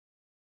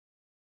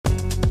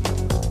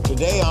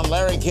Today on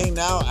Larry King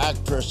Now,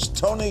 actress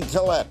Toni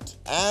Collette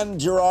and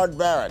Gerard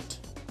Barrett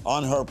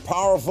on her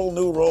powerful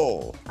new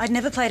role. I'd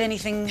never played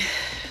anything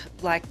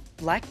like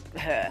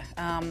her.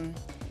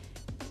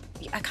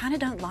 I kind of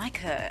don't like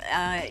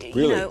her.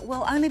 Really? You know,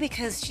 well, only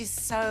because she's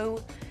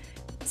so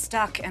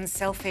stuck and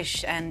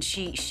selfish, and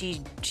she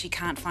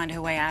can't find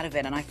her way out of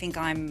it. And I think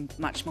I'm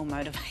much more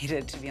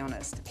motivated, to be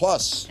honest.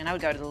 Plus, And I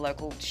would go to the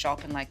local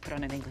shop and like put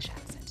on an English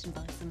accent and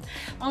buy some.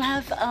 I'll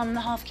have a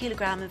half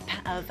kilogram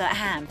of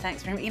ham,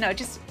 thanks very much. You know,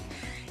 just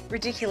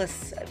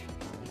ridiculous.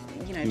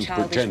 You know,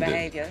 childish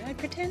behaviour. I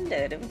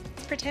pretended. It was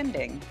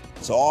pretending.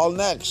 it's all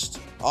next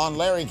on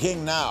Larry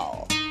King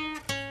Now.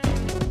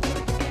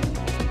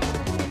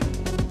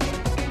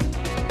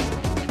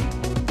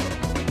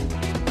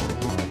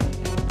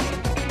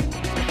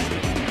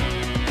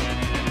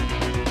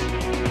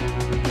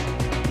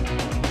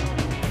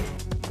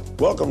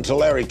 Welcome to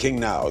Larry King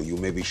Now. You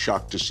may be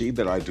shocked to see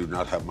that I do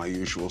not have my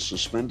usual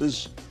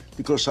suspenders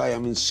because I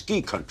am in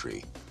ski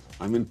country.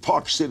 I'm in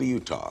Park City,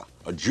 Utah,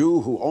 a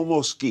Jew who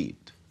almost skied.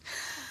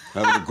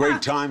 Having a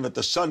great time at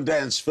the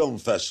Sundance Film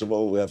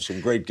Festival. We have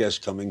some great guests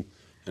coming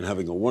and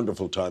having a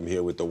wonderful time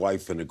here with the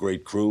wife and a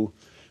great crew.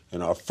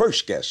 And our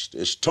first guest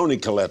is Toni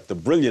Collette, the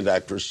brilliant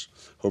actress.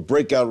 Her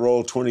breakout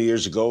role 20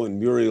 years ago in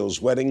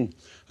Muriel's Wedding,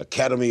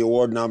 Academy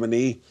Award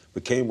nominee,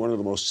 became one of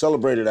the most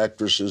celebrated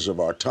actresses of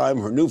our time.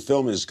 Her new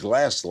film is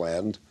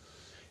Glassland.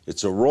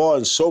 It's a raw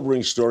and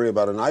sobering story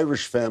about an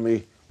Irish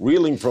family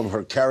reeling from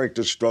her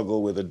character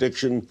struggle with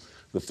addiction.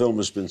 The film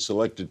has been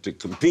selected to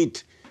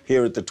compete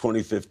here at the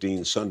 2015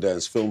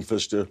 Sundance Film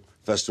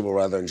Festival,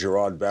 and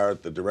Gerard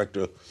Barrett, the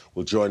director,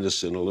 will join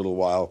us in a little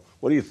while.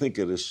 What do you think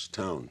of this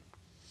town?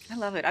 I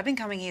love it. I've been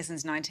coming here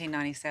since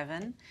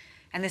 1997,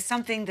 and there's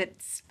something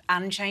that's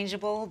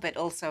unchangeable, but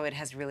also it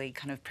has really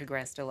kind of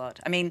progressed a lot.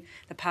 I mean,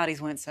 the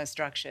parties weren't so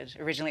structured.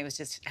 Originally, it was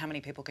just how many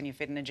people can you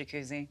fit in a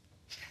jacuzzi?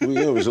 Well,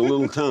 yeah, it was a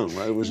little town,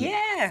 right?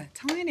 Yeah,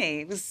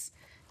 tiny. It was,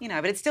 you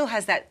know, but it still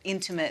has that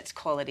intimate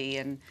quality,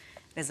 and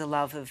there's a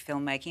love of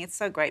filmmaking. It's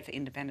so great for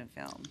independent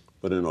film.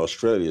 But in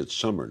Australia, it's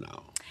summer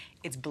now.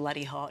 It's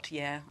bloody hot,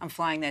 yeah. I'm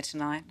flying there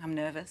tonight. I'm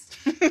nervous.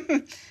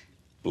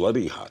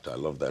 Bloody hot. I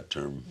love that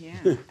term.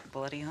 Yeah,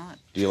 bloody hot.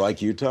 Do you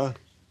like Utah?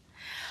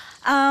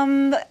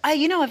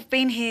 You know, I've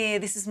been here,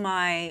 this is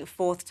my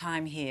 4th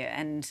time here,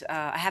 and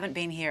I haven't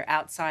been here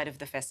outside of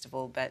the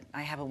festival, but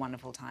I have a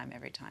wonderful time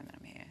every time that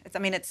I'm here.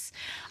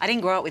 I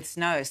didn't grow up with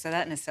snow, so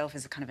that in itself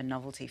is a kind of a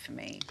novelty for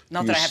me.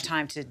 Not that I have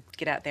time to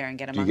get out there and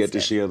get amongst it. Do you get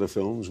to see other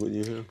films when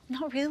you're here?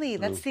 Not really.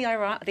 That's the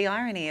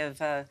irony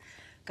of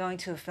going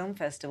to a film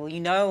festival. You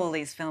know all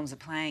these films are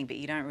playing, but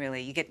you don't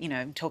really, you get, you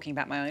know, talking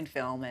about my own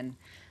film, and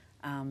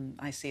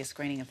I see a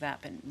screening of that,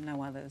 but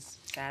no others,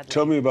 sadly.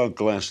 Tell me about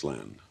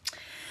Glassland.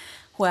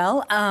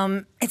 Well,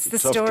 it's the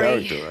Tough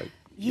story. character, right?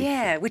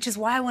 Yeah, which is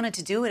why I wanted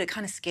to do it. It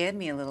kind of scared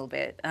me a little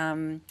bit,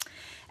 and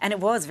it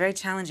was very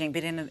challenging,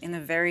 but in a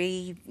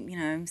very, you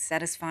know,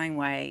 satisfying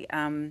way.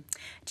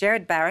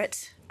 Gerard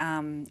Barrett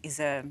is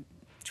a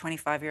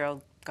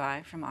 25-year-old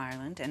guy from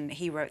Ireland, and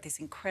he wrote this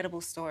incredible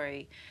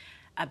story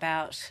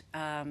about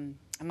a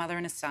mother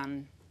and a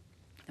son.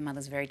 The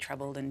mother's very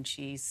troubled, and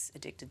she's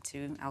addicted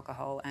to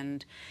alcohol,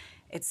 and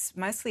it's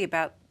mostly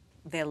about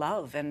their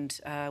love and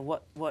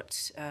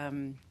what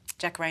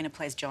Jack Rayner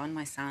plays John,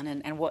 my son,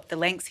 and what the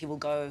lengths he will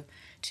go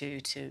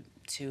to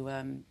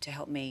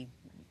help me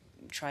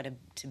try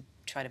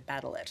to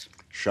battle it.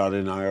 Shot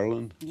in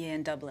Ireland? Yeah,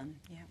 in Dublin.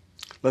 Yeah.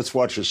 Let's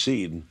watch a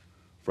scene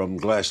from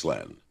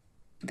Glassland.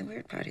 The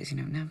weird part is, you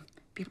know, now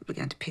people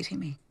began to pity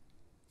me.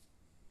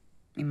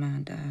 My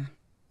mum and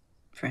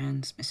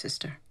friends, my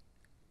sister.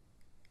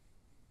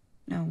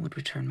 No one would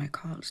return my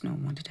calls. No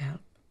one wanted to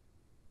help.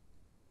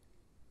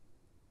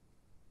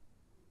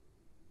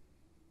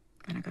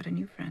 And I got a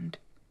new friend.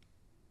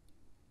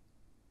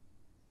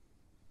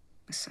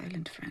 A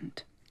silent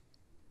friend.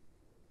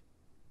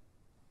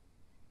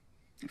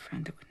 A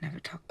friend that would never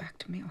talk back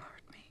to me or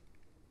hurt me.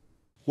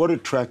 What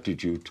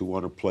attracted you to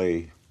want to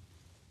play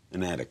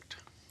an addict?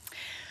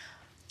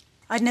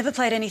 I'd never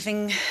played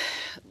anything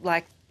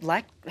like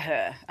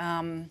her.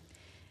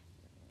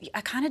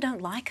 I kind of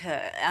don't like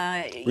her.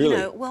 Really? You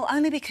know, well,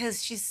 only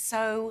because she's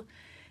so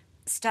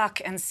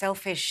stuck and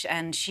selfish,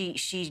 and she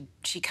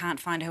can't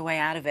find her way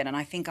out of it. And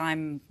I think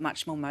I'm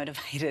much more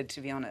motivated,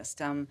 to be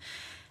honest.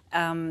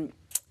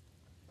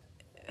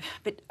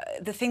 But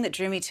the thing that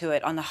drew me to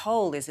it on the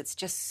whole is it's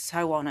just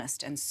so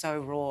honest and so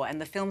raw.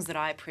 And the films that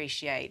I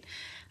appreciate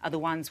are the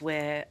ones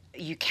where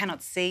you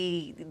cannot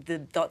see the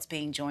dots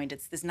being joined.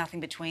 There's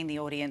nothing between the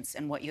audience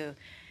and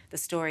the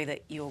story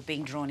that you're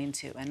being drawn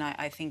into. And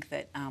I think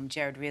that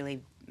Gerard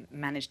really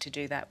managed to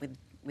do that with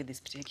this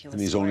particular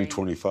And he's story. only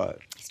 25.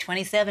 He's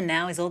 27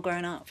 now. He's all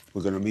grown up.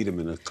 We're going to meet him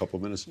in a couple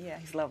of minutes. Yeah,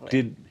 he's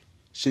lovely.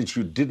 Since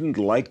you didn't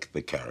like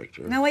the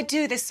character... No, I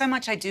do. There's so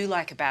much I do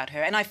like about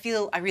her, and I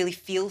really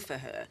feel for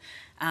her.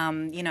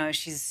 You know,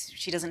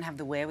 she doesn't have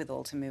the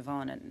wherewithal to move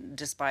on, and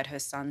despite her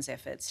son's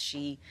efforts,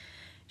 she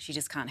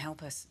just can't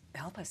help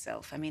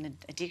herself. I mean,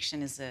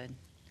 addiction is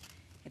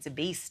it's a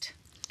beast.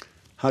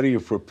 How do you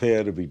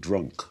prepare to be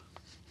drunk?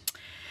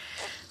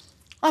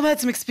 I've had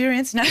some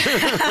experience. No.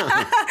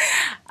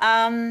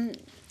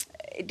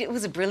 It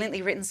was a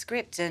brilliantly written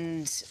script,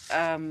 and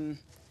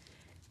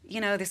you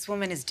know, this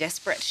woman is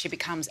desperate. She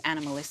becomes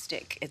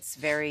animalistic. It's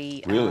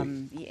very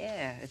Really?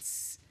 yeah.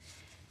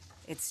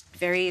 It's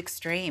very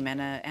extreme,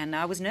 and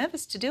I was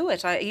nervous to do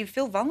it. You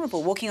feel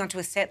vulnerable walking onto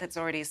a set that's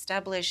already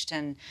established,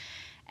 and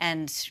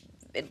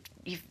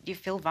you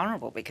feel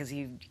vulnerable because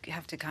you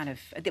have to kind of.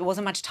 There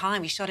wasn't much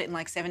time. We shot it in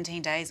like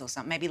 17 days or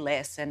something, maybe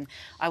less, and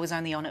I was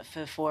only on it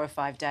for 4 or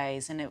 5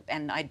 days,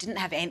 and I didn't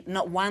have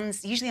not one.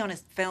 Usually on a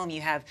film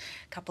you have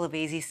a couple of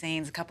easy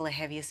scenes, a couple of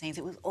heavier scenes.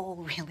 It was all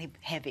really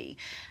heavy,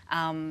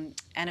 and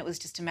it was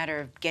just a matter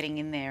of getting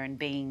in there and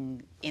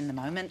being in the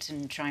moment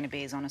and trying to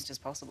be as honest as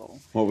possible.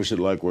 What was it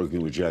like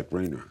working with Jack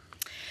Rayner?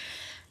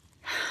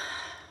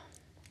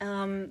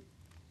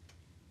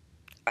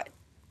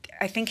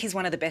 I think he's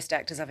one of the best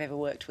actors I've ever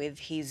worked with.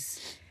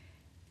 His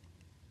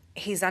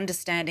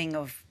understanding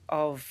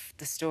of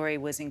the story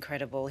was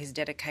incredible, his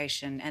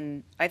dedication.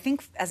 And I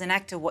think as an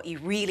actor, what you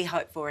really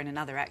hope for in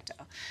another actor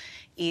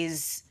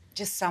is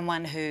just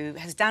someone who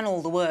has done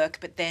all the work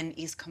but then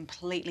is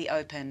completely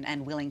open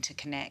and willing to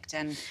connect.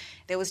 And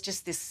there was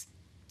just this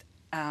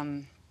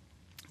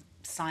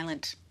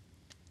silent,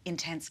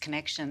 intense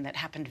connection that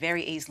happened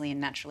very easily and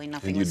naturally.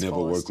 Nothing was forced. And you'd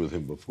never worked with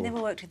him before? Never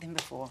worked with him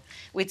before.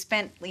 We'd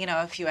spent, you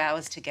know, a few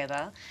hours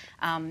together.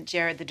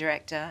 Gerard, the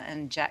director,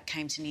 and Jack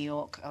came to New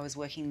York. I was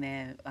working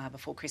there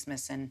before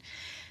Christmas, and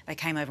they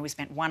came over. We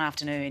spent one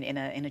afternoon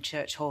in a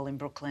church hall in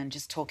Brooklyn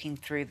just talking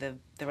through the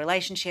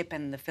relationship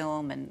and the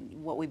film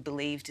and what we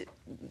believed it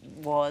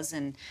was.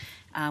 And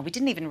we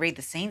didn't even read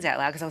the scenes out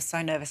loud because I was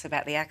so nervous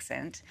about the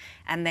accent.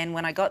 And then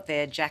when I got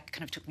there, Jack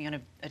kind of took me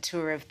on a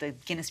tour of the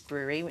Guinness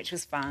Brewery, which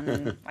was fun.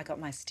 And I got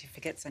my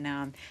certificate, so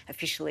now I'm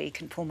officially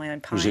can pull my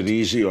own pint. Was it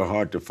easy or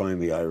hard to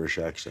find the Irish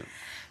accent?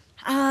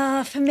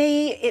 For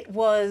me, it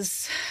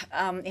was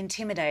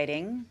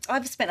intimidating.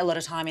 I've spent a lot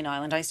of time in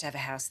Ireland. I used to have a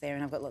house there,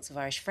 and I've got lots of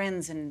Irish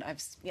friends, and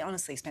I've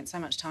honestly spent so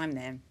much time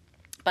there.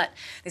 But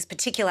this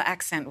particular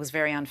accent was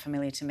very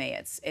unfamiliar to me.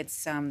 It's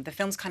the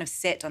film's kind of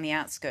set on the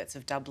outskirts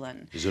of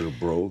Dublin. Is it a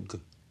brogue?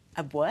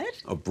 A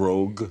what? A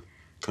brogue,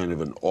 kind of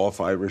an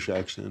off-Irish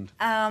accent?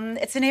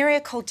 It's an area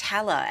called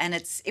Tala, and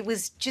it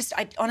was just,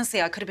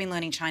 honestly, I could have been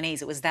learning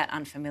Chinese. It was that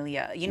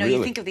unfamiliar. You know, Really?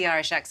 You think of the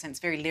Irish accent, it's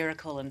very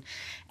lyrical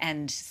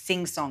and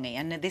sing-songy,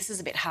 and this is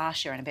a bit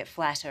harsher and a bit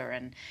flatter,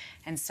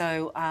 and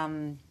so,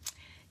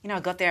 you know, I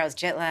got there, I was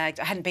jet-lagged.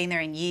 I hadn't been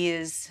there in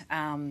years.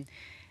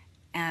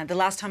 The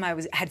last time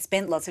I had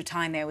spent lots of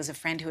time there was a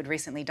friend who had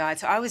recently died,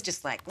 so I was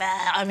just like,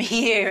 I'm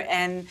here,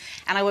 and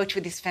I worked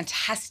with this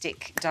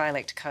fantastic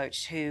dialect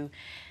coach who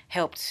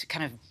helped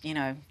kind of, you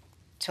know,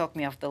 talk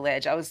me off the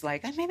ledge. I was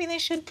like, oh, maybe they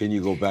should Can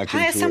you go back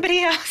hire into somebody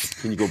it? else.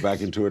 Can you go back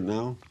into it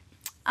now?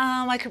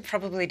 I could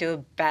probably do a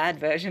bad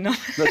version of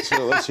it.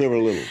 Let's hear a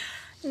little.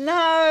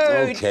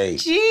 No. Okay.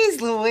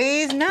 Jeez,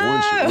 Louise, no.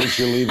 Once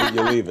you leave it,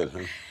 you leave it,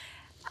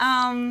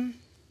 huh?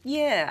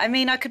 Yeah, I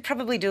mean, I could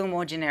probably do a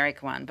more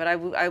generic one, but I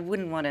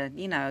wouldn't want to,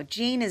 you know,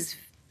 Jean is,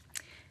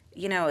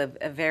 you know,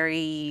 a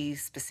very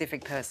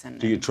specific person.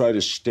 Do you try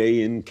to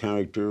stay in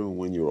character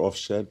when you're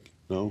offset?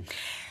 No?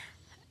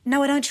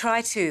 No, I don't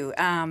try to.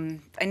 I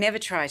never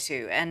try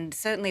to, and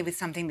certainly with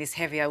something this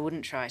heavy, I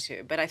wouldn't try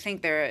to. But I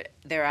think there's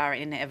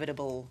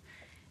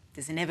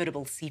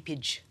inevitable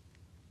seepage.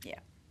 Yeah.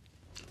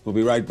 We'll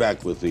be right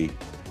back with the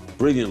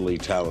brilliantly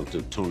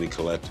talented Toni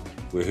Collette.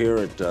 We're here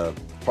at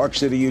Park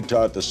City,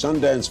 Utah at the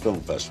Sundance Film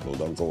Festival.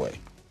 Don't go away.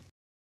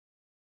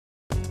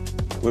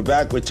 We're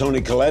back with Toni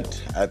Collette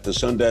at the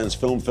Sundance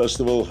Film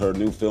Festival. Her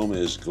new film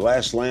is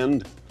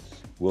Glassland.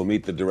 We'll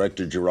meet the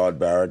director, Gerard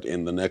Barrett,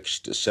 in the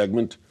next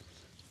segment.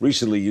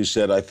 Recently, you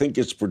said, I think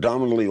it's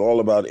predominantly all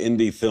about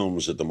indie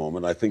films at the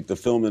moment. I think the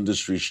film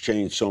industry's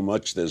changed so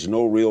much, there's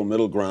no real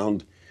middle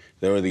ground.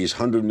 There are these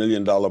 $100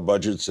 million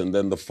budgets and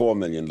then the $4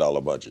 million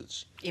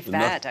budgets. If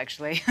that,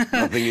 actually.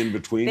 Nothing in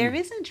between? There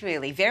isn't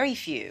really, very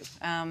few.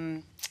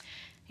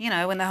 You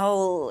know, when the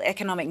whole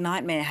economic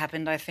nightmare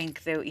happened, I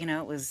think that, you know,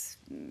 it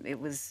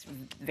was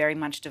very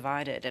much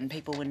divided and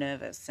people were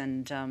nervous.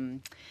 And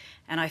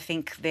I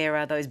think there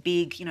are those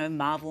big, you know,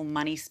 Marvel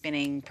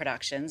money-spinning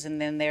productions, and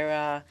then there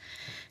are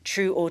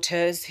true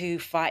auteurs who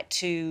fight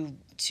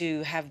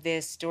to have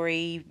their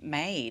story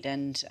made.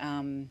 And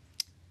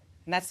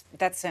that's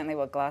certainly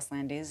what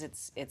Glassland is.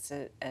 It's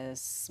a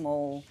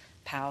small,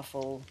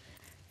 powerful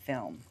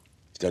film.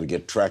 It's got to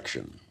get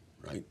traction,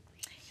 right?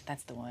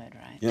 That's the word,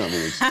 right? Yeah, I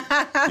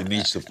mean, it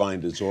needs to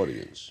find its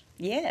audience.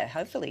 Yeah,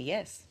 hopefully,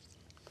 yes.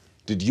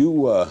 Did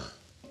you,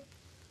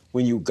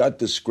 when you got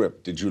the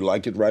script, did you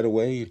like it right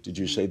away? Did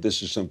you say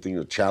this is something,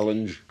 a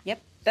challenge?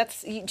 Yep.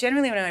 That's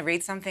generally when I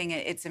read something,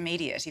 it's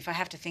immediate. If I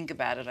have to think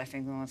about it, I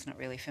think, well, it's not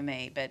really for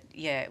me. But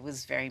yeah, it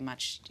was very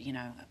much, you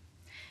know,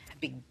 a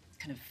big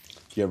kind of.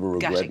 Do you ever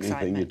regret anything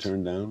excitement. you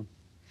turned down?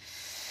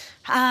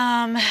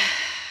 I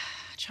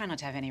try not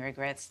to have any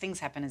regrets. Things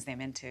happen as they're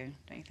meant to,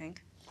 don't you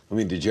think? I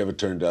mean, did you ever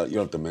turn down, you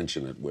don't have to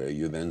mention it, where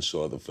you then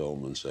saw the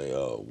film and say,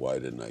 oh, why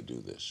didn't I do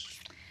this?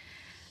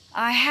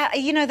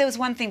 You know, there was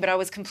one thing, but I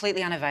was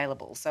completely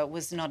unavailable, so it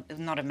was not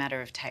a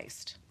matter of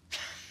taste.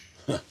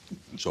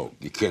 So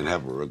you can't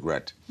have a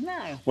regret.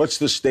 No. What's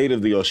the state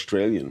of the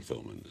Australian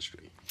film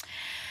industry?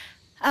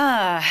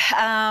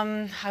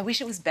 I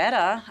wish it was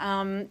better.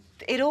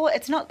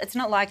 It's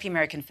not like the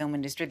American film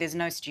industry. There's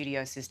no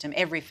studio system.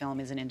 Every film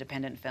is an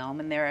independent film,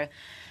 and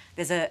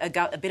there's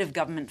a bit of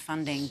government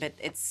funding, but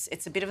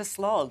it's a bit of a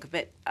slog.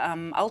 But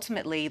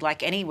ultimately,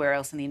 like anywhere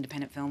else in the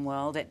independent film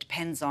world, it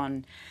depends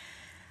on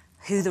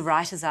who the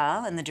writers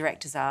are and the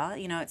directors are.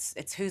 You know,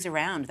 it's who's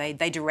around.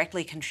 They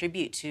directly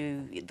contribute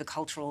to the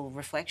cultural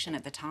reflection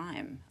at the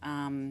time.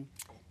 And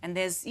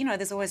there's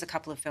always a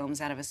couple of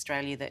films out of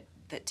Australia that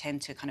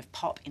tend to kind of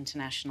pop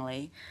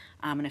internationally,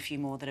 and a few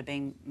more that are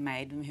being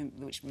made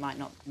which might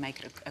not make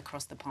it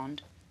across the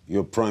pond.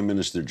 Your Prime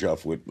Minister,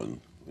 Geoff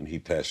Whitman, when he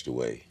passed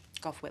away.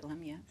 Gough Whitlam,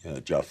 yeah. Yeah,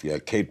 Geoff, yeah.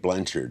 Kate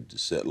Blanchard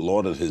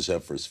lauded his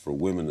efforts for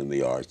women in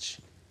the arts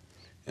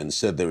and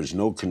said there is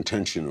no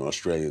contention in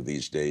Australia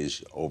these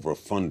days over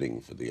funding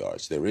for the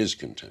arts. There is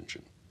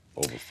contention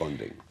over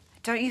funding.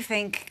 Don't you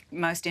think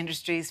most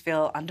industries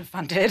feel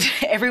underfunded?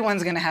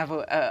 Everyone's going to have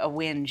a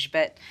whinge,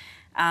 but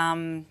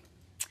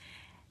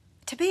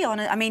to be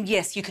honest, I mean,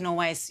 yes, you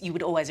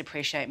would always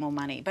appreciate more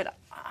money, but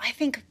I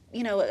think,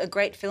 you know, a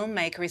great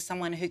filmmaker is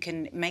someone who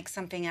can make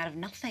something out of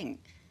nothing.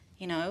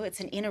 You know, it's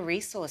an inner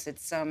resource.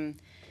 It's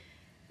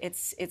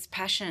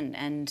passion,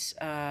 and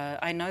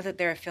I know that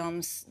there are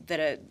films that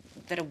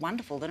are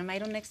wonderful that are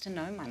made on next to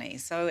no money.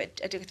 So I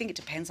think it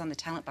depends on the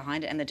talent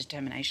behind it and the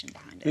determination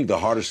behind it. I think the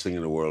hardest thing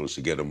in the world is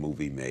to get a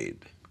movie made.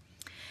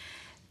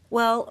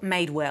 Well,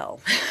 made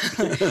well.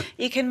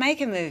 You can make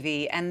a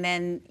movie, and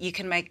then you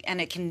can make, and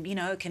it can, you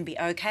know, it can be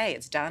okay.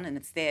 It's done and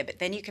it's there. But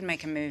then you can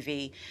make a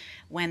movie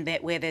where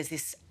there's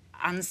this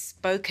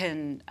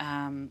unspoken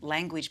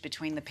language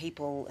between the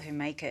people who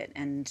make it,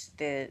 and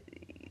there's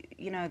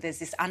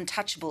this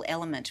untouchable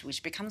element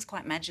which becomes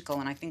quite magical,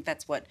 and I think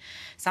that's what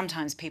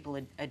sometimes people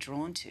are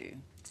drawn to.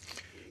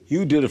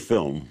 You did a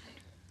film.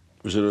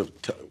 Was it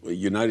a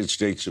United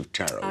States of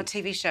Tarot? Oh,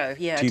 TV show,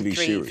 yeah. TV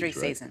series, three right?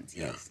 seasons,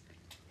 Yeah. yes.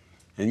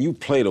 And you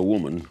played a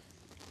woman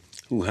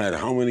who had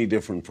how many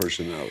different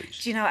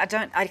personalities? Do you know,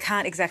 I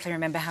can't exactly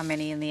remember how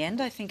many in the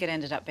end. I think it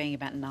ended up being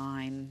about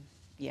 9,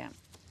 yeah.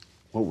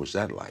 What was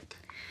that like?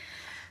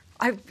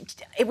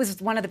 It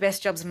was one of the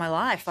best jobs of my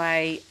life.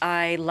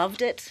 I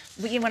loved it.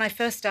 When I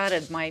first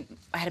started, I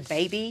had a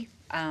baby.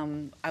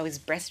 I was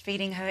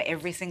breastfeeding her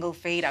every single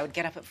feed. I would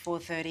get up at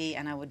 4:30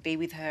 and I would be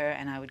with her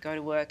and I would go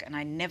to work, and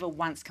I never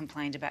once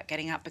complained about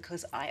getting up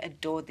because I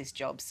adored this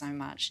job so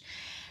much.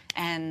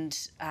 And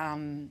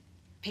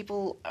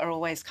people are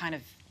always kind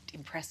of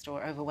impressed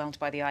or overwhelmed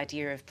by the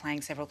idea of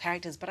playing several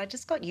characters, but I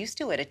just got used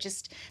to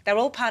it. They're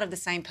all part of the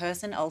same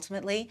person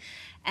ultimately.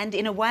 And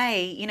in a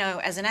way, you know,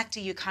 as an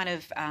actor, you kind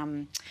of,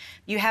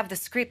 you have the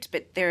script,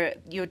 but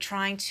you're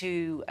trying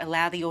to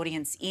allow the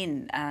audience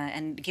in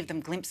and give them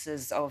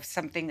glimpses of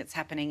something that's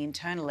happening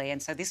internally.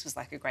 And so this was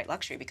like a great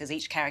luxury because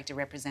each character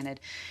represented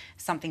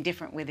something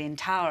different within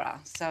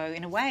Tara. So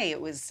in a way,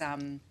 it was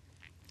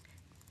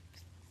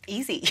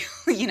easy,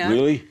 you know.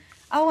 Really?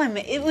 Oh,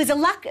 it was a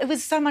luck. It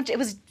was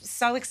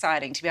so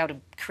exciting to be able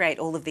to create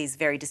all of these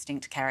very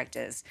distinct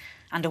characters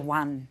under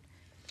one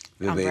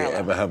umbrella. Did they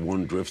ever have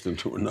one drift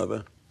into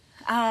another?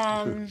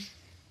 I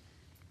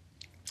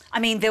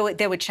mean, there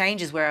were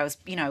changes where I was,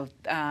 you know,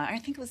 I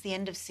think it was the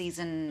end of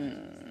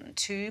season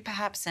 2,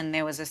 perhaps, and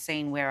there was a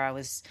scene where it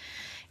was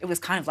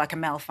kind of like a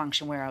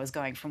malfunction where I was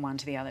going from one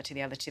to the other, to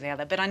the other, to the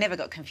other. But I never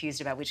got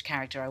confused about which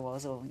character I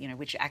was or, you know,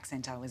 which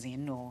accent I was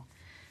in or...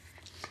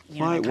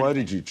 Why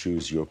did you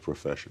choose your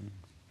profession?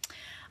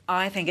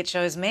 I think it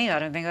chose me. I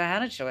don't think I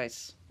had a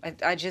choice.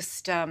 I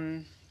just,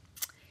 well,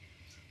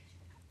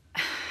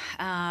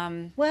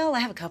 I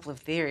have a couple of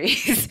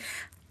theories.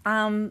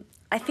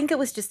 I think it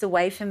was just a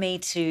way for me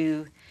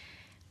to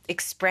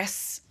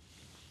express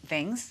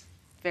things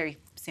very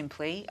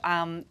simply.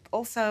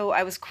 Also,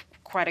 I was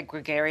quite a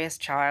gregarious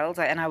child,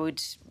 and I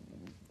would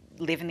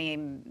live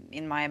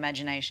in my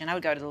imagination. I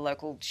would go to the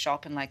local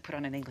shop and like put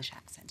on an English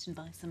accent and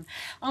buy some.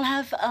 I'll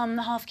have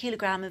a half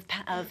kilogram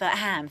of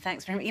ham,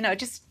 thanks very much. You know,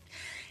 just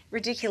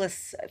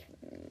ridiculous,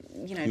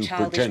 you know,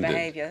 childish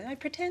behaviour. I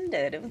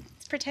pretended. It was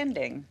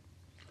pretending.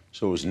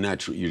 So it was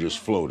natural. You just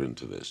flowed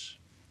into this.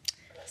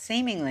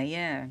 Seemingly,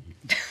 yeah.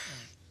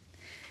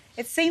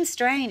 It seems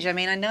strange. I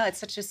mean, I know it's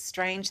such a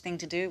strange thing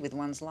to do with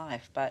one's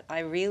life, but I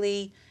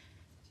really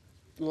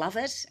love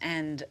it,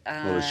 and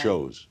Well, it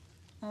shows.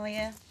 Oh,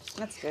 yeah,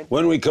 that's good.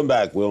 When we come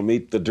back, we'll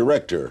meet the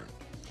director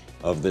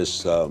of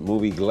this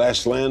movie,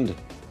 Glassland,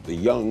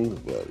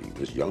 well, he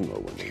was younger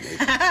when they made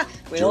it.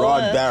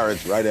 Gerard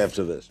Barrett, right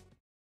after this.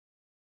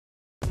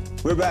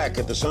 We're back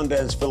at the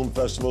Sundance Film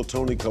Festival.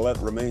 Toni Collette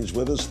remains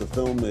with us. The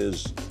film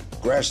is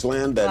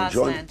Glassland and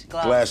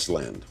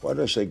Glassland. Why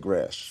did I say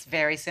grass? It's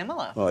very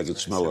similar. Oh, I could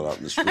smell it out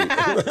in the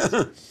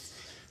street.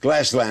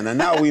 Glassland, and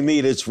now we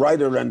meet its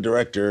writer and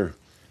director,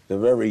 the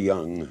very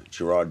young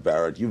Gerard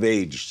Barrett. You've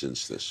aged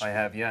since this. I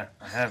have, yeah.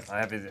 I have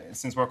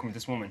since working with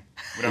this woman,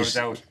 without a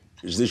doubt.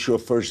 Is this your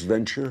first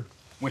venture?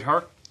 With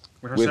her?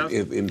 With herself?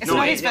 It's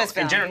not his first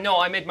film. In general, no,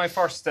 I made my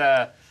first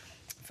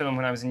film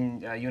when I was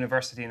in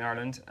university in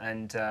Ireland,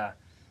 and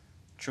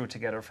threw it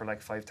together for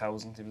like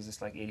 5,000. It was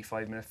this like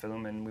 85-minute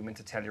film, and we went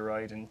to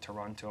Telluride and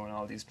Toronto and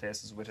all these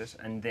places with it.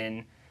 And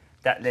then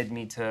that led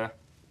me to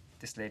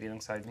this lady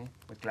alongside me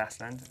with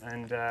Glassland,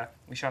 and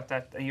we shot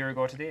that a year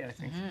ago today, I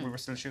think. We were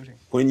still shooting.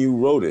 When you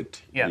wrote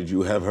it, Yeah. did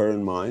you have her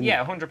in mind?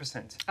 Yeah,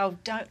 100%. Oh,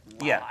 don't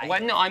lie. Yeah,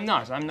 well, no, I'm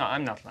not lying,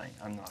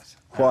 I'm not.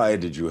 Why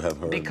did you have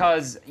her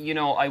Because, you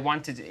know,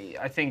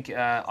 I think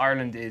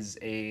Ireland is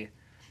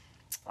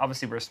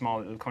obviously we're a small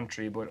little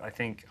country, but I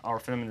think our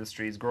film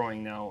industry is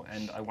growing now,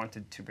 and I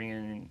wanted to bring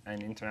in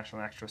an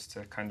international actress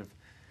to kind of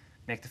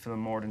make the film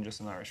more than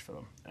just an Irish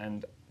film.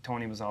 And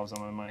Toni was always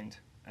on my mind,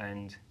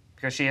 and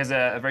because she has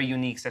a very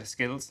unique set of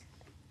skills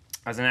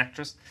as an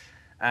actress,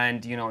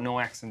 and, you know, no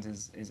accent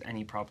is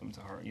any problem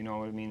to her, you know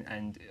what I mean?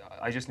 And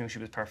I just knew she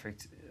was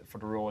perfect for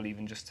the role,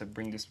 even just to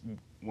bring this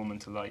woman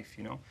to life,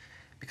 you know?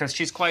 Because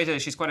she's quite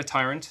a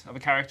tyrant of a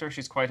character,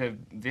 she's quite a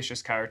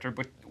vicious character,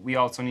 but we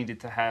also needed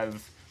to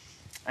have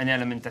an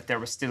element that there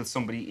was still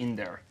somebody in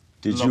there.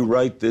 Did you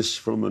write this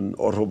from an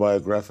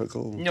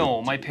autobiographical?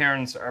 No, my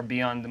parents are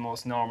beyond the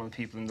most normal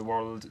people in the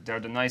world. They're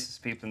the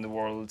nicest people in the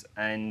world,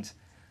 and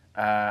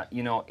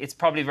you know, it's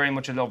probably very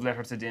much a love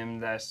letter to them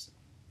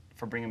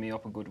for bringing me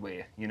up a good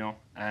way, you know.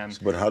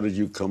 But how did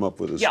you come up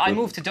with a Yeah, script? I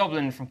moved to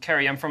Dublin from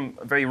Kerry. I'm from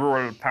a very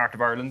rural part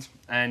of Ireland,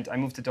 and I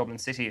moved to Dublin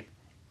City,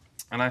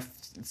 and I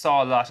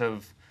saw a lot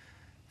of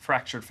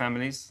fractured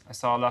families. I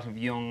saw a lot of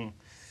young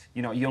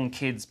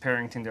kids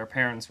parenting their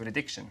parents with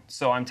addiction.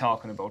 So I'm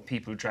talking about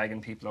people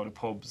dragging people out of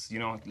pubs, you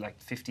know, like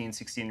 15,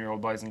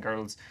 16-year-old boys and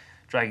girls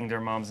dragging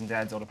their moms and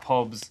dads out of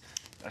pubs,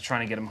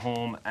 trying to get them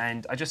home.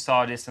 And I just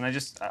saw this, and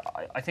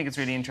I think it's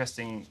really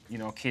interesting, you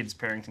know, kids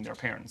parenting their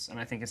parents. And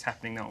I think it's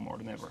happening now more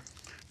than ever.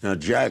 Now,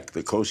 Jack,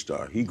 the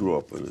co-star, he grew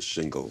up in a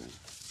single,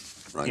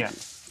 right?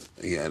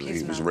 Yeah.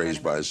 He was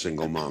raised by a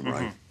single mom,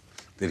 right?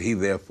 Did he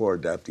therefore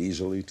adapt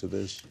easily to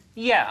this?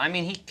 Yeah, I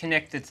mean, he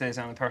connected to this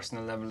on a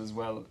personal level as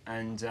well,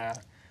 and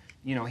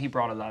you know, he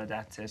brought a lot of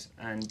that to it.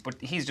 But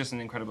he's just an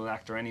incredible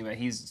actor anyway.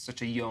 He's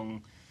such a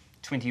young,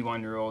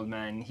 21-year-old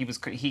man.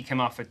 He came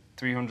off a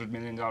 $300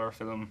 million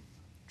film,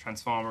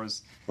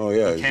 Transformers. Oh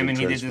yeah, he came and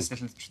he did this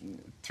little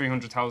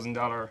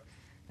 $300,000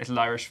 little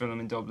Irish film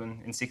in Dublin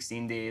in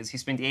 16 days. He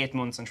spent 8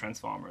 months on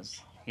Transformers.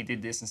 He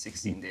did this in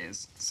 16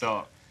 days.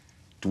 So,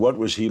 what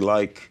was he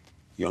like,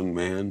 young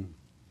man,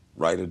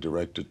 writer,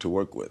 director, to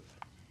work with?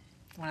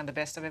 One of the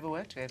best I've ever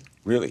worked with.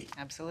 Really?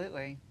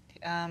 Absolutely.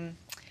 There's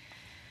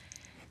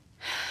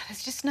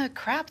just no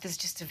crap. There's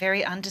just a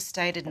very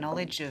understated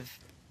knowledge of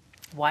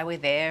why we're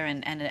there,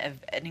 and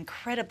an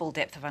incredible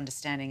depth of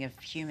understanding of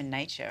human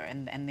nature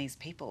and these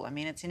people. I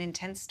mean, it's an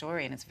intense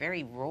story, and it's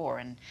very raw,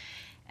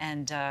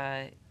 and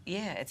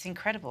yeah, it's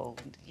incredible.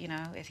 You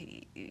know,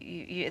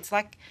 it's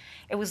like,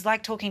 it was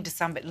like talking to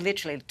somebody,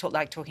 literally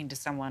like talking to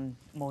someone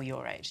more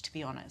your age, to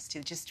be honest.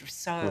 It's just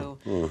so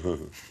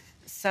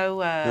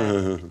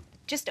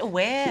just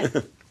aware,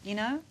 you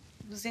know.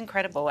 It was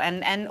incredible,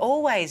 and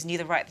always knew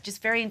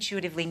just very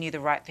intuitively knew the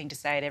right thing to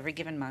say at every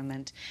given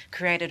moment.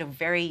 Created a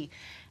very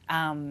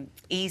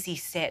easy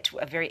set,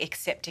 a very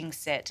accepting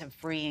set, a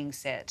freeing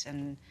set,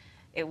 and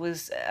it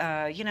was,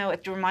 you know,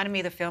 it reminded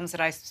me of the films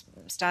that I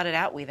started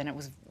out with, and it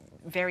was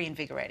very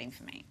invigorating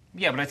for me.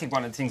 Yeah, but I think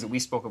one of the things that we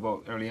spoke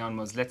about early on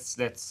was let's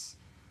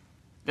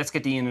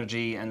get the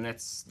energy, and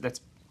let's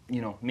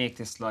you know, make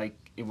this like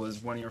it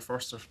was one of your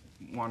first or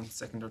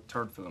second or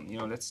third film. You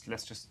know, let's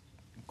just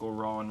go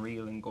raw and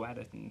real and go at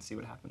it and see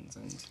what happens.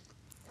 And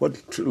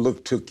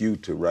what took you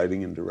to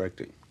writing and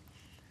directing?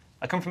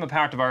 I come from a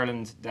part of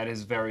Ireland that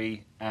is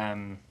very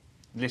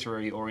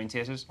literary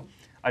orientated.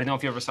 I don't know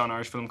if you ever saw an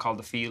Irish film called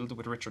The Field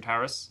with Richard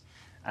Harris.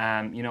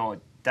 You know,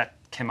 that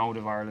came out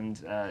of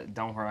Ireland,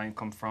 down where I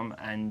come from,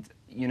 and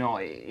you know,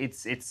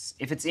 it's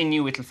if it's in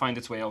you, it'll find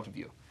its way out of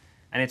you,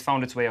 and it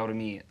found its way out of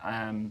me.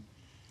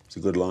 It's a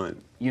good line.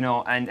 You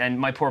know, and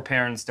my poor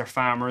parents, they're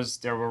farmers.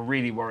 They were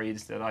really worried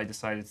that I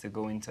decided to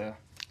go into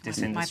this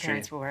industry. My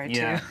parents were worried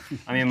too.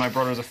 I mean, my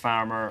brother's a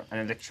farmer, an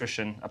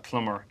electrician, a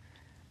plumber,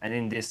 and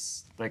in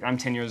this, like, I'm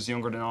 10 years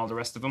younger than all the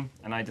rest of them,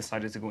 and I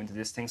decided to go into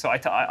this thing. So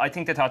I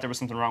think they thought there was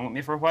something wrong with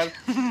me for a while,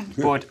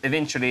 but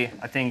eventually,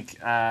 I think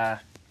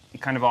it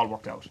kind of all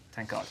worked out.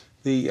 Thank God.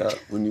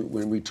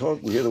 When we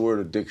hear the word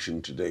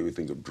addiction today, we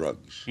think of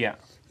drugs. Yeah.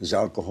 Has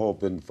alcohol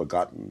been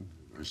forgotten?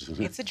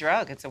 It's a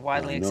drug. It's a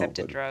widely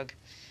accepted drug.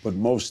 But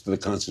most of the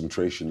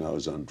concentration now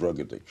is on drug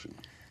addiction.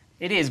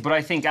 It is, but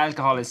I think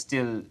alcohol is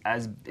still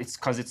it's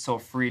because it's so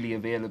freely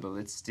available.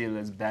 It's still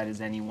as bad as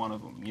any one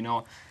of them, you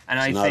know. And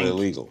it's not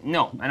illegal.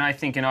 No, and I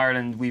think in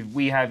Ireland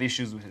we have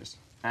issues with it,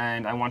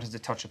 and I wanted to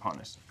touch upon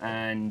it.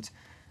 And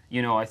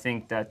you know, I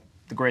think that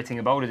the great thing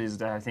about it is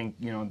that I think,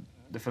 you know,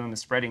 the film is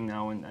spreading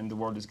now, and the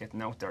word is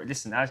getting out there.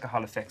 Listen,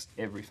 alcohol affects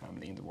every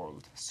family in the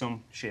world,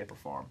 some shape or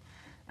form,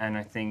 and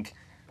I think,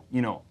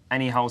 you know,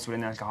 any house with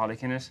an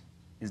alcoholic in it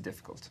is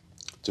difficult.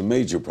 It's a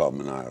major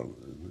problem in Ireland,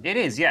 isn't it? It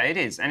is, yeah, it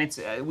is. And it's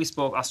we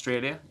spoke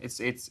Australia.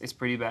 It's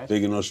pretty bad.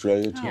 Big in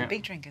Australia too? Oh, yeah.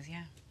 Big drinkers,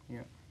 yeah.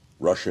 Yeah.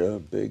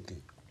 Russia big?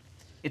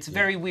 It's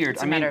very weird.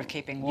 It's a matter of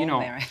keeping warm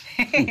there,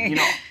 I think.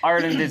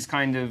 Ireland is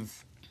kind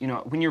of,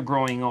 when you're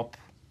growing up,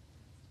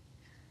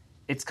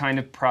 it's kind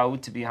of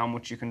proud to be how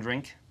much you can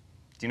drink.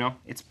 Do you know?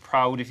 It's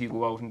proud if you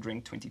go out and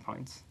drink 20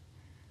 pints.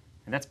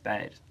 And that's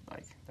bad.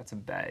 Like, that's a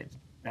bad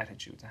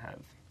attitude to have.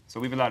 So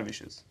we have a lot of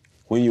issues.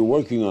 When you're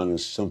working on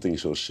something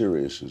so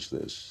serious as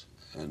this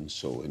and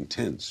so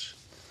intense,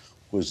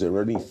 was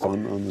there any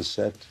fun on the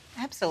set?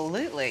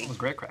 Absolutely. It was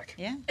great crack.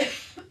 Yeah.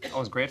 It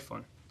was great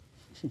fun.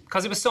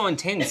 Because it was so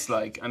intense,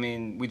 like, I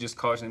mean, we just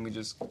cut and we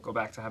just go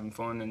back to having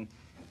fun. And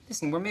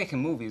listen, we're making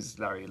movies,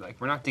 Larry. Like,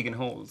 we're not digging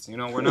holes,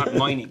 we're not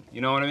mining,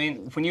 you know what I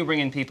mean? When you bring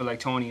in people like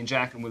Toni and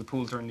Jack and Will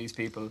Poulter and these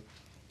people,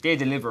 they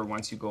deliver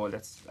once you go,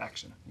 that's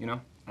action,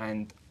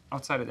 And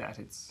outside of that,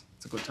 it's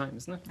a good time,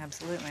 isn't it?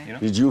 Absolutely.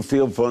 Did you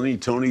feel funny,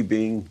 Toni,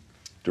 being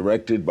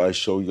directed by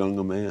so young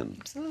a man?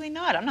 Absolutely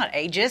not. I'm not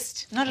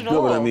ageist. Not at all.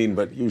 No, but I mean,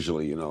 but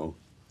usually,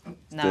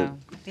 No,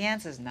 the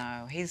answer's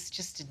no. He's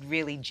just a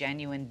really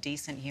genuine,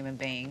 decent human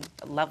being,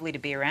 lovely to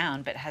be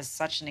around, but has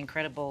such an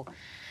incredible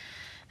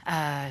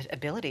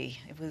ability.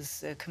 It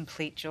was a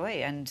complete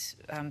joy, and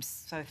I'm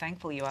so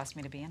thankful you asked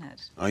me to be in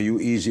it. Are you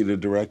easy to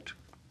direct?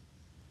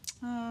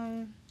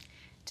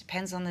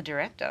 Depends on the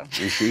director.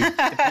 Is she?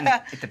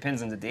 It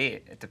depends on the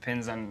day. It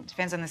depends on...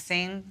 Depends on the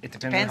scene. It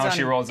depends on how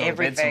she rolls out of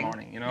bed some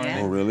morning, what I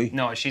mean? Oh, really?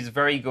 No, she's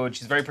very good.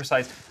 She's very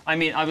precise. I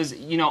mean, I was,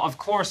 of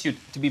course,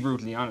 to be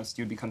brutally honest,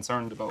 you'd be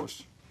concerned about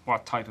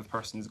what type of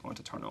person is going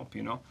to turn up,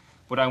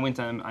 But I went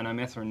and I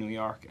met her in New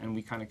York, and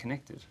we kind of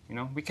connected,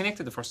 We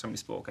connected the first time we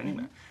spoke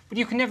anyway. But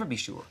you can never be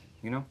sure,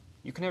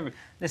 You can never...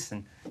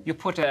 Listen, you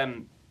put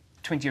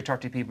 20 or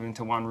 30 people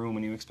into one room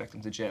and you expect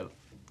them to gel.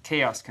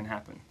 Chaos can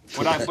happen.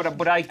 But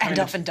I kind and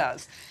of... often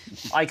does.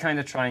 I kind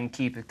of try and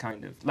keep it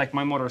kind of... Like,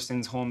 my mother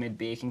sends homemade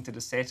baking to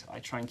the set. I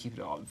try and keep it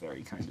all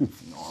very kind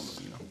of normal,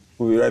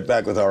 We'll be right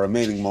back with our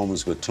remaining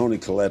moments with Toni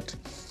Collette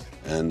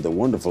and the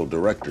wonderful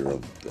director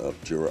of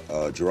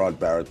Gerard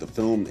Barrett. The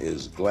film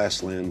is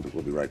Glassland.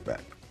 We'll be right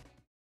back.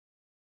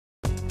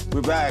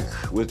 We're back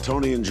with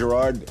Toni and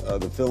Gerard.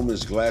 The film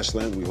is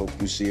Glassland. We hope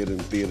you see it in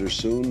theaters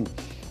soon.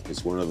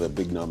 It's one of the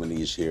big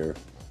nominees here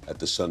at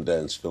the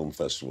Sundance Film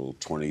Festival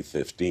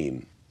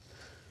 2015.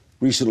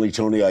 Recently,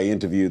 Toni, I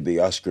interviewed the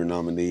Oscar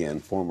nominee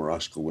and former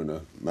Oscar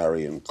winner,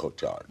 Marion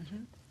Cotillard.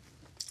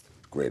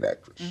 Great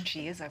actress.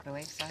 She is, I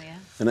believe so, yeah.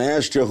 And I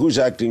asked her whose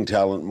acting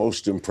talent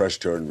most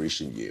impressed her in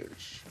recent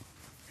years.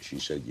 She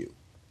said you.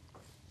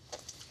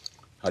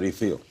 How do you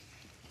feel?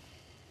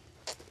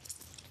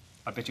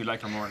 I bet you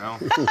like her more now.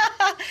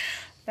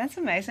 That's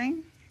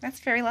amazing.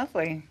 That's very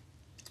lovely.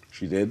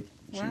 She did?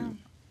 Wow.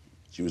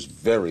 She was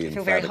very emphatic. I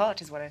feel very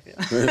hot is what I feel.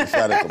 Very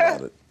emphatic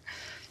about it.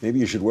 Maybe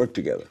you should work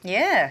together.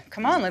 Yeah,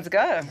 come on, let's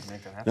go.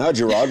 Now,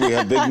 Gerard, we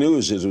have big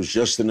news. It was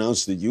just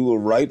announced that you will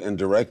write and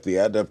direct the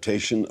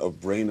adaptation of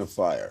Brain of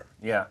Fire.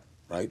 Yeah.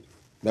 Right?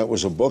 That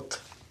was a book?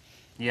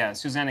 Yeah,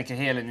 Susanna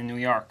Cahalan in New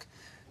York.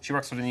 She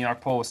works for the New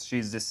York Post.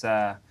 She's this,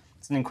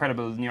 it's an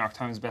incredible New York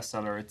Times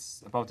bestseller.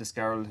 It's about this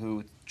girl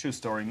who, true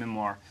story,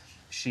 memoir,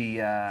 she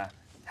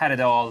had it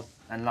all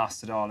and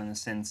lost it all in a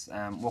sense.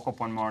 Woke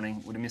up one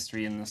morning with a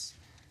mystery illness.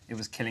 It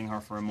was killing her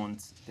for a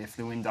month. They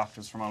flew in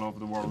doctors from all over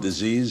the world. A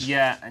disease?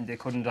 Yeah, and they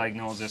couldn't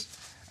diagnose it.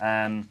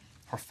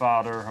 Her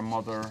father, her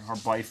mother, her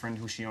boyfriend,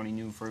 who she only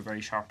knew for a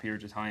very short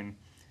period of time,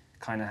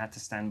 kind of had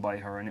to stand by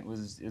her, and it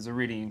was a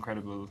really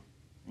incredible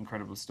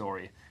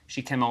story.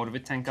 She came out of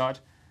it, thank God,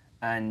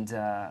 and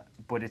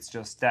but it's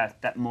just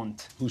that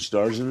month. Who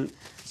stars in it?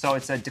 So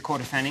it's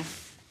Dakota Fanning,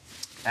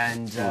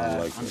 and I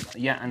like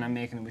and I'm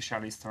making it with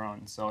Charlize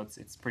Theron, so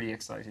it's pretty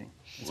exciting.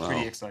 It's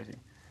pretty exciting.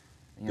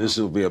 This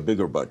will be a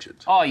bigger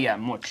budget. Oh yeah,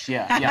 much,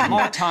 yeah.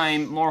 More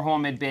time, more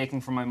homemade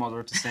baking for my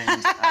mother to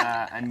send,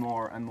 and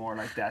more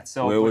like that.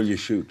 So where will you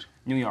shoot?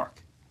 New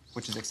York,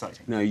 which is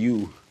exciting. Now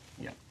you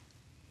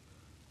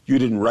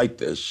didn't write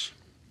this.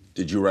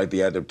 Did you write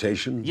the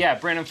adaptation? Yeah,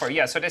 Brain of Fire.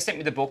 Yeah, so they sent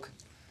me the book,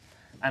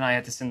 and I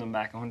had to send them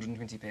back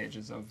 120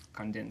 pages of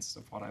condensed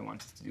of what I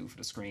wanted to do for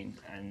the screen,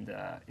 and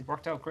it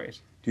worked out great.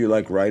 Do you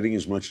like writing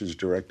as much as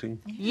directing?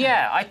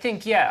 Yeah, I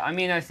think I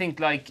mean, I think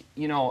like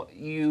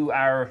you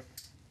are.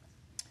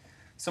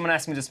 Someone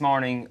asked me this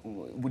morning,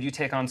 would you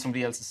take on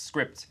somebody else's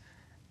script?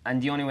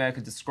 And the only way I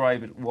could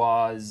describe it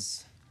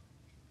was,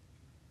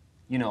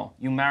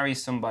 you marry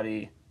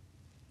somebody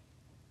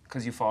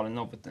because you fall in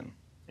love with them.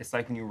 It's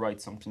like when you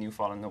write something, you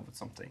fall in love with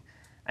something.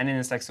 And then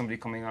it's like somebody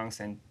coming along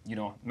saying,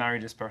 marry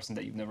this person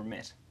that you've never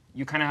met.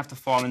 You kind of have to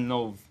fall in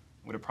love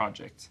with a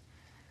project.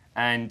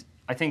 And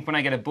I think when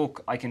I get a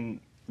book, I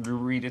can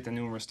reread it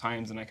numerous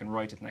times and I can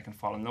write it and I can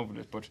fall in love with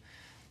it. But,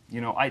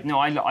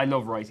 I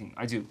love writing.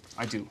 I do.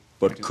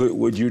 But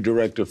would you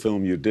direct a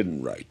film you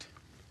didn't write?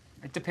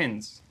 It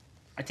depends.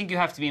 I think you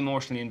have to be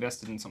emotionally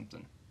invested in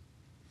something.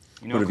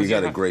 But if you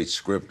got a great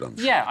script, I'm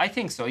sure. Yeah, I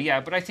think so,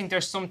 yeah. But I think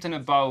there's something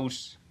about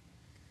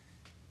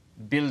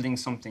building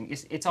something.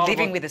 It's all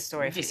living about, with a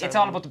story. It's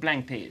all about the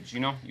blank page,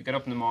 You get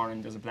up in the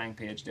morning, there's a blank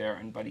page there,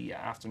 and by the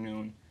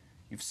afternoon,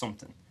 you've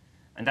something.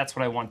 And that's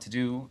what I want to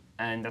do,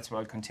 and that's what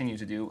I'll continue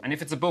to do. And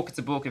if it's a book, it's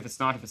a book. If it's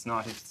not, it's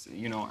not. It's,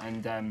 you know,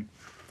 and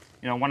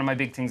you know, one of my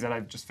big things that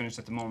I've just finished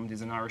at the moment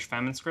is an Irish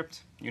famine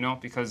script, you know,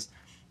 because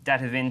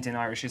that event in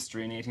Irish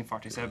history in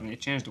 1847, it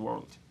changed the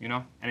world, you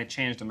know, and it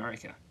changed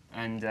America.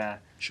 And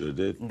sure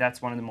did. And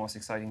that's one of the most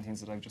exciting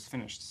things that I've just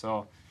finished.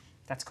 So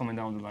that's coming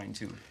down the line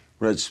too.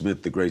 Red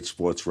Smith, the great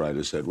sports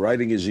writer, said,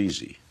 writing is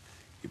easy.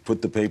 You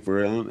put the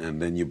paper on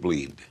and then you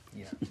bleed.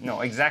 Yeah. No,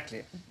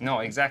 exactly. No,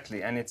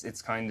 exactly. And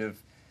it's kind of,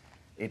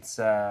 it's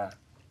a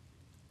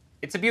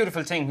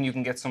beautiful thing when you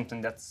can get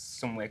something that's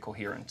some way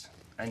coherent.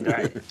 And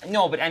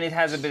no, but and it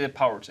has a bit of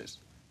power to it,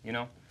 you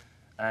know,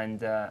 and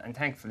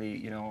thankfully,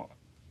 you know.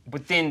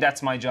 But then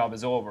that's my job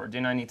is over.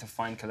 Then I need to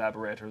find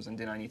collaborators, and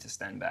then I need to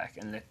stand back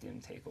and let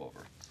them take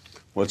over.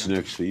 What's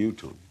next for you,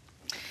 Toni?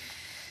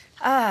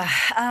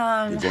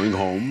 You're going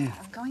home.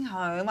 I'm going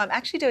home. I'm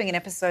actually doing an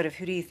episode of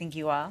Who Do You Think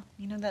You Are?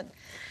 You know, that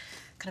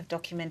kind of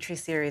documentary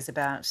series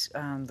about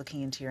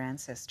looking into your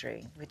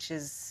ancestry, which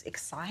is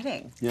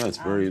exciting. Yeah, it's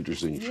a very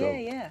interesting show.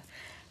 Yeah.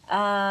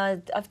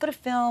 I've got a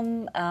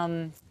film,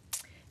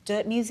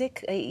 Dirt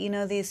Music. You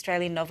know, the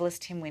Australian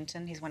novelist Tim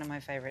Winton. He's one of my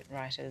favourite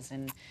writers,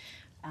 and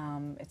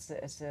it's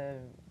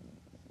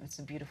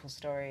a beautiful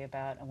story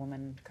about a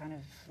woman kind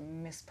of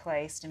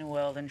misplaced in a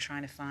world and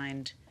trying to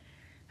find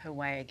her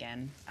way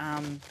again.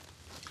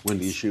 When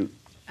do you shoot?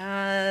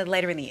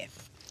 Later in the year.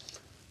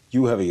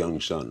 You have a young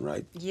son,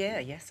 right? Yeah,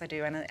 yes, I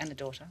do, and a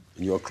daughter.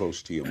 And you're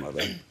close to your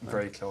mother.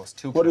 Very close.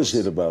 Too close. What is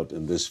it about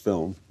in this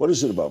film? What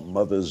is it about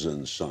mothers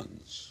and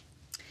sons?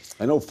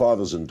 I know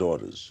fathers and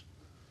daughters,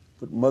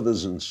 but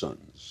mothers and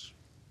sons.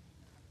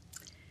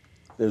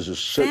 There's a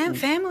certain...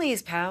 Family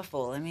is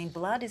powerful. I mean,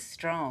 blood is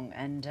strong,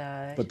 and...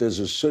 But there's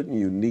a certain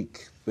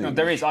unique thing. No,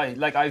 there is. I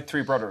have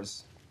 3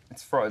 brothers.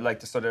 It's for,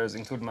 like, so there's,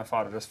 including my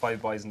father, there's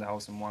 5 boys in the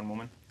house and 1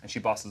 woman, and she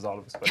bosses all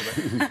of us, by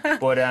the way.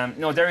 But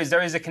no, there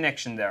is a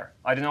connection there.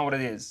 I don't know what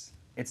it is.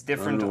 It's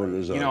different. I don't know what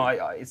it is you know,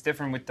 it's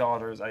different with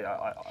daughters. I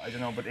don't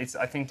know, but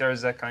I think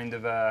there's a kind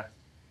of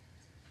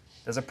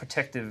there's a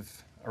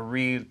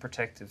real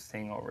protective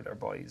thing over their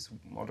boys.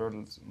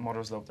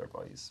 Mothers love their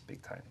boys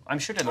big time. I'm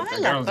sure they love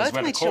their girls as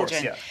well, of course.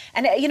 Children. Yeah.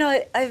 And you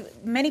know,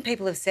 many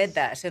people have said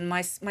that, and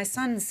my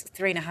son's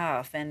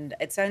 3.5, and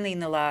it's only in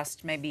the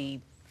last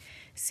maybe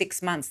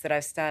 6 months that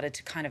I've started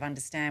to kind of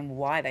understand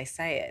why they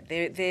say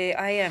it.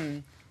 I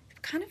am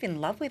kind of in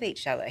love with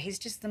each other. He's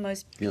just the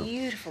most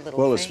beautiful little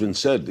thing. Well, it's been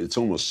said, it's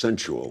almost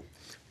sensual.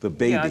 The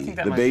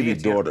baby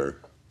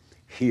daughter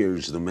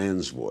hears the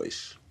man's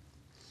voice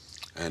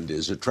and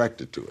is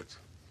attracted to it.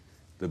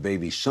 The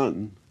baby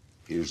son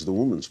hears the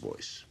woman's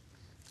voice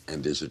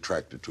and is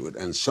attracted to it.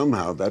 And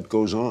somehow that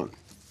goes on.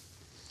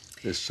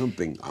 There's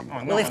something...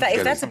 Well, if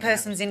that's a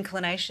person's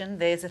inclination,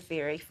 there's a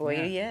theory for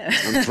you, yeah.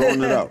 I'm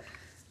throwing it out.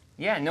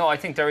 Yeah, no, I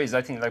think there is.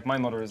 I think, like, my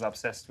mother is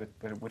obsessed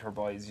with her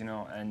boys, you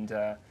know, and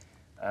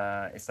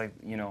it's like,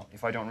 you know,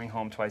 if I don't ring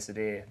home twice a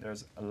day,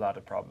 there's a lot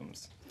of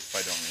problems if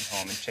I don't ring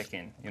home and check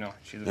in, you know.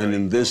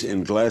 And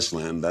in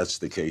Glassland, that's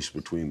the case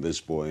between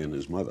this boy and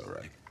his mother,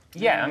 right?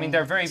 Yeah, I mean,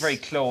 they're very, very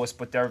close,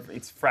 but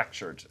it's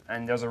fractured,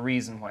 and there's a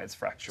reason why it's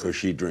fractured. Because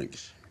she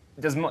drinks.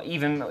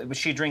 But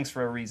she drinks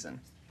for a reason.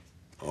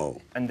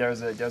 Oh. And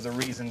there's a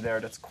reason there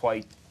that's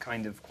quite,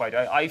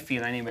 I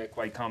feel anyway,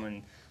 quite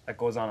common, that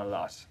goes on a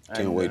lot.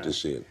 Can't wait to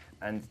see it.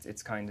 And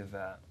it's kind of,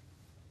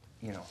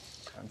 you know.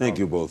 Thank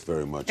you both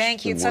very much.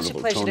 Thank you. It's such a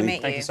pleasure to meet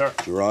you. Thank you, sir.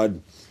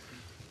 Gerard.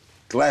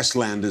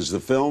 Glassland is the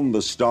film.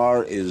 The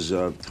star is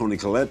Toni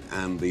Collette,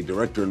 and the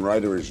director and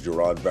writer is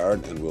Gerard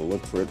Barrett, and we'll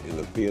look for it in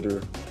a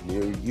theater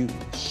near you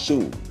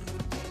soon.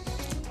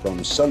 From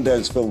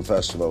Sundance Film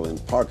Festival in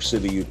Park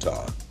City,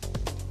 Utah.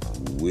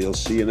 We'll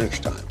see you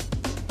next time.